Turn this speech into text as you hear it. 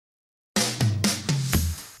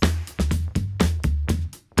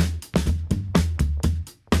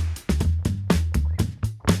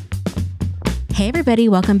Hey everybody,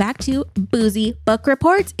 welcome back to Boozy Book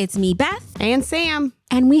Reports. It's me, Beth. And Sam.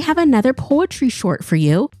 And we have another poetry short for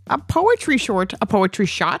you. A poetry short, a poetry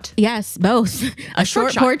shot. Yes, both. A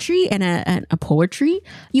short poetry and a poetry.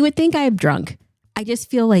 You would think I'm drunk. I just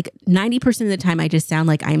feel like 90% of the time I just sound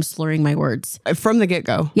like I am slurring my words. From the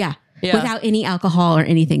get-go. Yeah. Without any alcohol or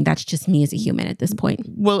anything. That's just me as a human at this point.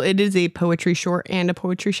 Well, it is a poetry short and a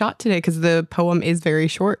poetry shot today because the poem is very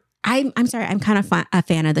short. I'm sorry. I'm kind of a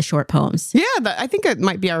fan of the short poems. Yeah, I think it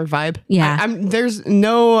might be our vibe. Yeah. There's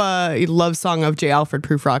no love song of J. Alfred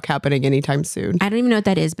Prufrock happening anytime soon. I don't even know what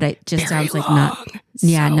that is, but it just Very sounds like long. not.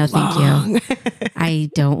 Yeah, So no, thank you.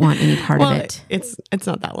 I don't want any part of it. It's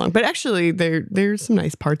not that long, but actually there's some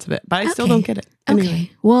nice parts of it, but I still Okay. don't get it. Anyway.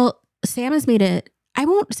 Okay. Well, Sam has made I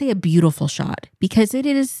won't say a beautiful shot because it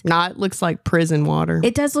is. Looks like prison water.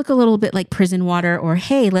 It does look a little bit like prison water or,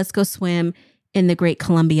 hey, let's go swim in the Great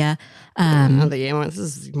Columbia. This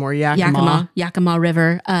is more Yakima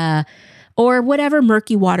River. Or whatever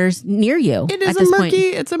murky waters near you. It is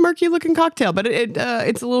it's a murky looking cocktail, but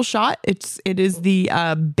it's a little shot. It is the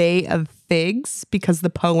Bay of Figs because the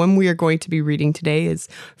poem we are going to be reading today is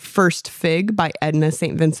First Fig by Edna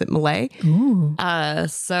St. Vincent Millay. Ooh.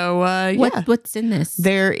 What's in this?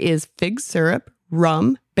 There is fig syrup,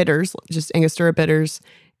 rum, bitters, just Angostura bitters,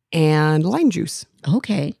 and lime juice.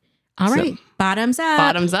 Okay. All right. Bottoms up.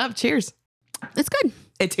 Bottoms up. Cheers. It's good.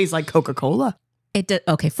 It tastes like Coca-Cola.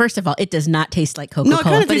 Okay, first of all, it does not taste like Coca-Cola. No, it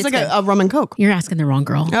kind of tastes like a rum and Coke. You're asking the wrong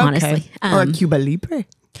girl, honestly. Or a Cuba Libre.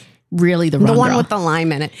 Really the wrong girl. The one with the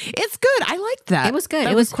lime in it. It's good. I liked that. It was good.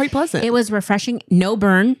 It was quite pleasant. It was refreshing. No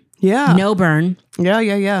burn. Yeah. No burn.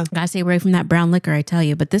 Yeah. Gotta stay away from that brown liquor, I tell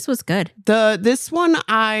you. But this was good. This one,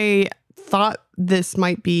 I thought this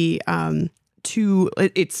might be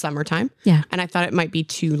it's summertime. Yeah. And I thought it might be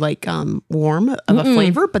too warm of a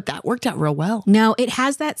flavor, but that worked out real well. No, it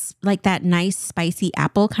has that nice spicy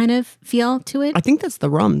apple kind of feel to it. I think that's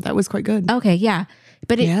the rum. That was quite good. Okay, yeah.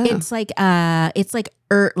 But it's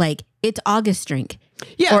it's August drink.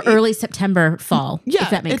 Yeah. Or early September fall. Yeah. If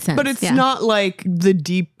that makes sense. But it's not like the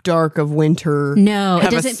deep dark of winter. No,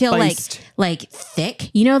 it doesn't feel like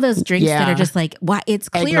thick. You know those drinks that are just like, why it's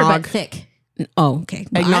clear Eggnog. but thick. Oh, okay.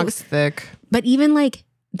 Eggnog's thick. But even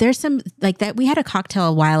there's some like that. We had a cocktail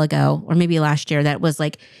a while ago, or maybe last year, that was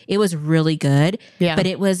it was really good. Yeah. But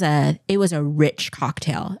it was a rich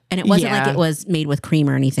cocktail, and it wasn't like it was made with cream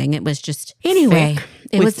or anything. It was just anyway.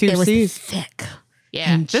 Thick. It was C's. thick.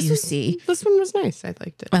 Yeah, and juicy. This one was nice. I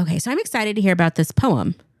liked it. Okay, so I'm excited to hear about this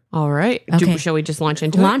poem. All right. Okay. Shall we just launch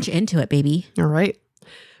into it? Launch into it, baby. All right.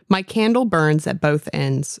 My candle burns at both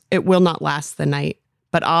ends. It will not last the night.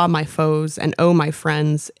 But my foes, and my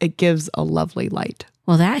friends, it gives a lovely light.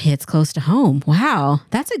 Well, that hits close to home. Wow,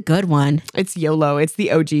 that's a good one. It's YOLO. It's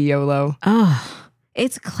the OG YOLO. Oh,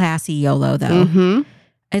 it's classy YOLO, though. Mm-hmm.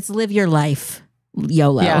 It's live your life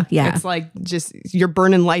YOLO. Yeah. It's like just you're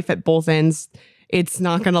burning life at both ends. It's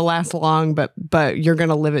not going to last long, but you're going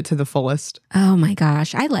to live it to the fullest. Oh my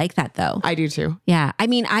gosh. I like that though. I do too. Yeah. I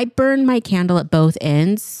mean, I burn my candle at both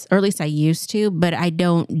ends, or at least I used to, but I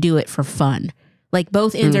don't do it for fun. Like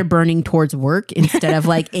both ends are burning towards work instead of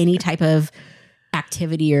any type of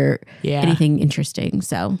activity or anything interesting.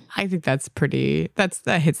 So I think that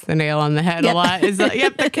hits the nail on the head a lot. Is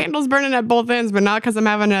the candle's burning at both ends, but not because I'm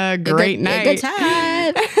having a great night. A good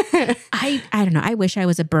time. I don't know. I wish I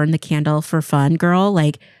was a burn the candle for fun girl.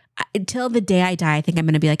 Until the day I die, I think I'm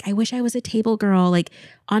going to be I wish I was a table girl,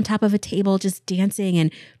 on top of a table, just dancing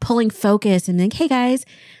and pulling focus and hey guys,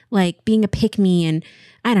 being a pick me. And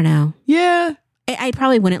I don't know. Yeah. I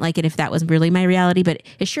probably wouldn't like it if that was really my reality, but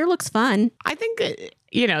it sure looks fun. I think,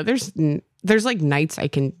 there's nights I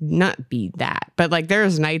can not be that, but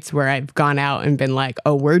there's nights where I've gone out and been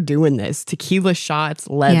oh, we're doing this. Tequila shots.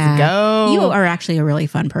 Let's go. You are actually a really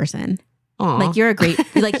fun person. Aww. You're a great,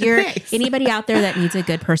 you're Thanks. anybody out there that needs a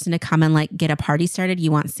good person to come and get a party started,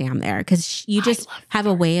 you want Sam there because you just have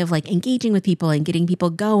a way of engaging with people and getting people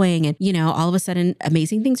going. And, all of a sudden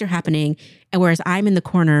amazing things are happening. And whereas I'm in the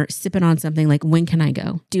corner sipping on something when can I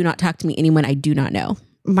go? Do not talk to me, anyone I do not know.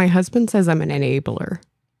 My husband says I'm an enabler.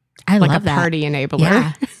 I love that. Party enabler.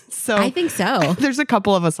 Yeah. So I think so. There's a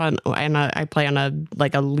couple of us I play on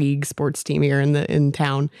a league sports team here in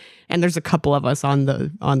town, and there's a couple of us on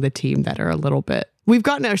the team that are a little bit. We've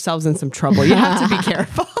gotten ourselves in some trouble. You have to be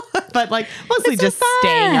careful, but mostly It's just so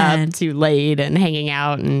staying fun. up too late and hanging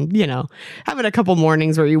out, and having a couple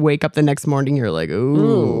mornings where you wake up the next morning, you're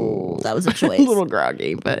ooh, that was a choice. a little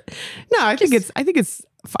groggy, but no, I think it's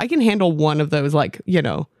I can handle one of those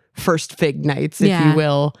first fig nights, if you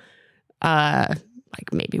will.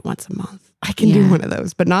 Maybe once a month. I can do one of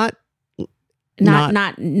those, but not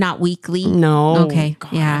Not weekly. No. Okay.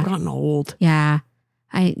 God, Yeah. I've gotten old. Yeah.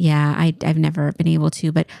 I've never been able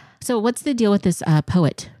to. But so what's the deal with this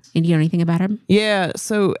poet? And do you know anything about him? Yeah,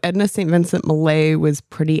 so Edna St. Vincent Millay was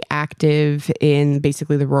pretty active in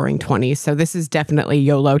basically the Roaring 20s. So this is definitely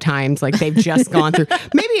YOLO times. Like they've just gone through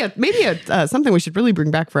maybe something we should really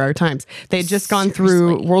bring back for our times. They had just gone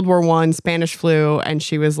through World War I, Spanish flu, and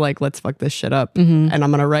she was like, "Let's fuck this shit up." And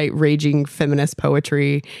I'm gonna write raging feminist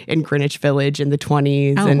poetry in Greenwich Village in the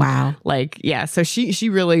 20s. Oh, and wow. Like, yeah, so she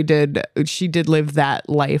really did. She did live that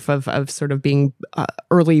life of sort of being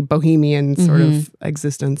early bohemian sort of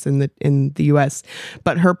existence in the US.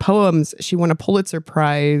 But her poems, she won a Pulitzer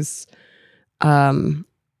Prize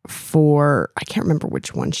for, I can't remember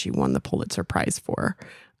which one she won the Pulitzer Prize for.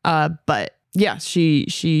 But yeah,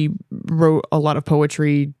 she wrote a lot of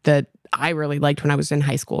poetry that I really liked when I was in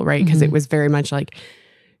high school, right? Because it was very much like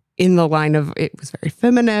in the line of, it was very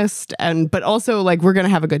feminist but also like, we're gonna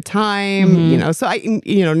have a good time, you know. So I,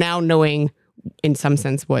 now knowing in some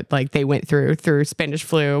sense what like they went through Spanish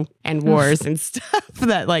flu and wars and stuff,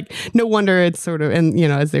 that like no wonder it's sort of, and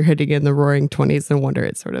as they're hitting in the Roaring 20s, no wonder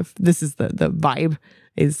it's sort of, this is the vibe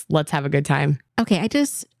is let's have a good time. Okay,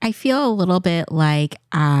 I feel a little bit like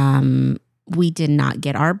we did not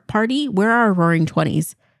get our party. Where are our Roaring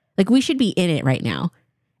 20s? Like we should be in it right now.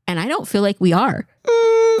 And I don't feel like we are.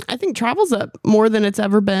 I think travel's up more than it's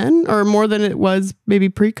ever been, or more than it was maybe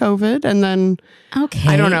pre-COVID. And then, okay,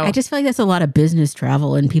 I don't know. I just feel like that's a lot of business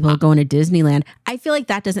travel and people going to Disneyland. I feel like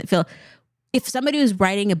that doesn't feel, if somebody was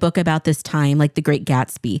writing a book about this time, like The Great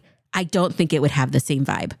Gatsby, I don't think it would have the same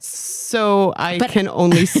vibe. So I can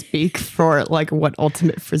only speak for like what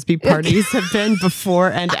ultimate Frisbee parties have been before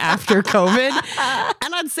and after COVID.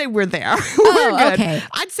 And I'd say we're there. We're good. Okay.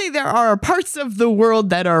 I'd say there are parts of the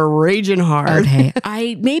world that are raging hard. Okay.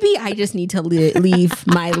 Maybe I just need to leave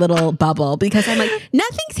my little bubble because I'm like,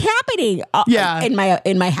 nothing's happening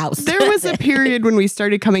in my house. There was a period when we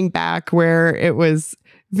started coming back where it was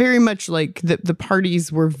very much like the parties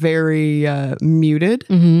were very muted.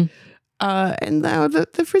 And now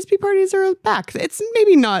the Frisbee parties are back. It's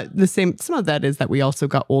maybe not the same. Some of that is that we also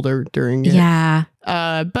got older during it. Yeah.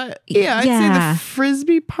 But yeah, I'd say the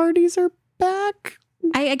Frisbee parties are back.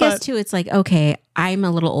 I guess too, it's like, okay, I'm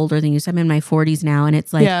a little older than you. So I'm in my 40s now. And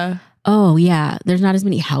it's like, oh yeah, there's not as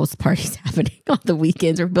many house parties happening on the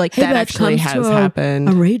weekends. Or like, hey, that actually has happened.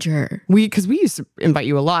 A rager. Because we used to invite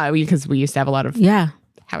you a lot because we used to have a lot of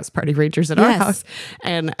house party ragers at our house.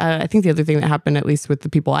 And I think the other thing that happened, at least with the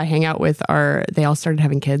people I hang out with, are they all started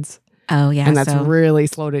having kids. Oh yeah. And that's really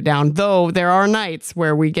slowed it down. Though there are nights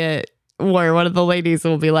where where one of the ladies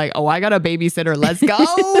will be like, "Oh, I got a babysitter. Let's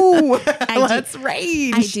go. Let's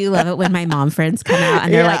rage." I do love it when my mom friends come out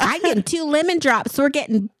and they're like, "I'm getting 2 lemon drops. We're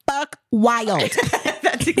getting buck wild."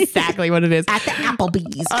 That's exactly what it is. At the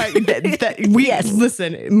Applebee's.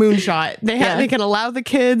 Listen, moonshot. They can allow the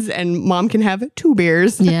kids and mom can have 2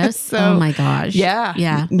 beers. Yes. So, oh my gosh. Yeah.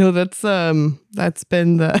 Yeah. No, that's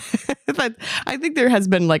been the I think there has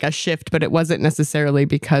been like a shift, but it wasn't necessarily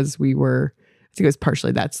because we were, I think it was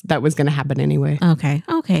partially that was going to happen anyway. Okay.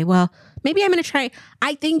 Well, maybe I'm going to try.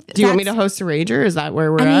 I think. Do you want me to host a rager? Is that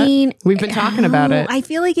where we're at? We've been talking about it. I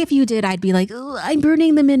feel like if you did, I'd be like, I'm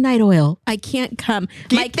burning the midnight oil. I can't come.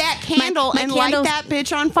 Get that candle and light that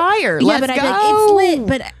bitch on fire. Yeah, Let's but go. I'd be like, it's lit,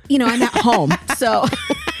 but I'm at home, so.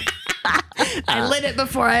 I lit it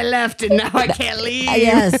before I left, and now I can't leave.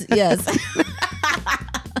 Yes.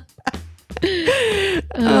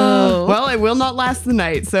 Well, it will not last the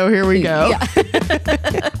night, so here we go.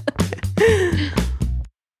 Yeah.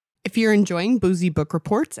 If you're enjoying Boozy Book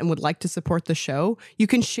Reports and would like to support the show, you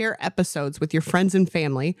can share episodes with your friends and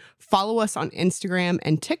family, follow us on Instagram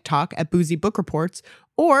and TikTok at Boozy Book Reports,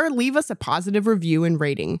 or leave us a positive review and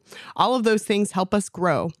rating. All of those things help us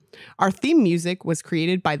grow. Our theme music was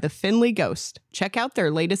created by the Finley Ghost. Check out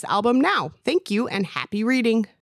their latest album now. Thank you and happy reading.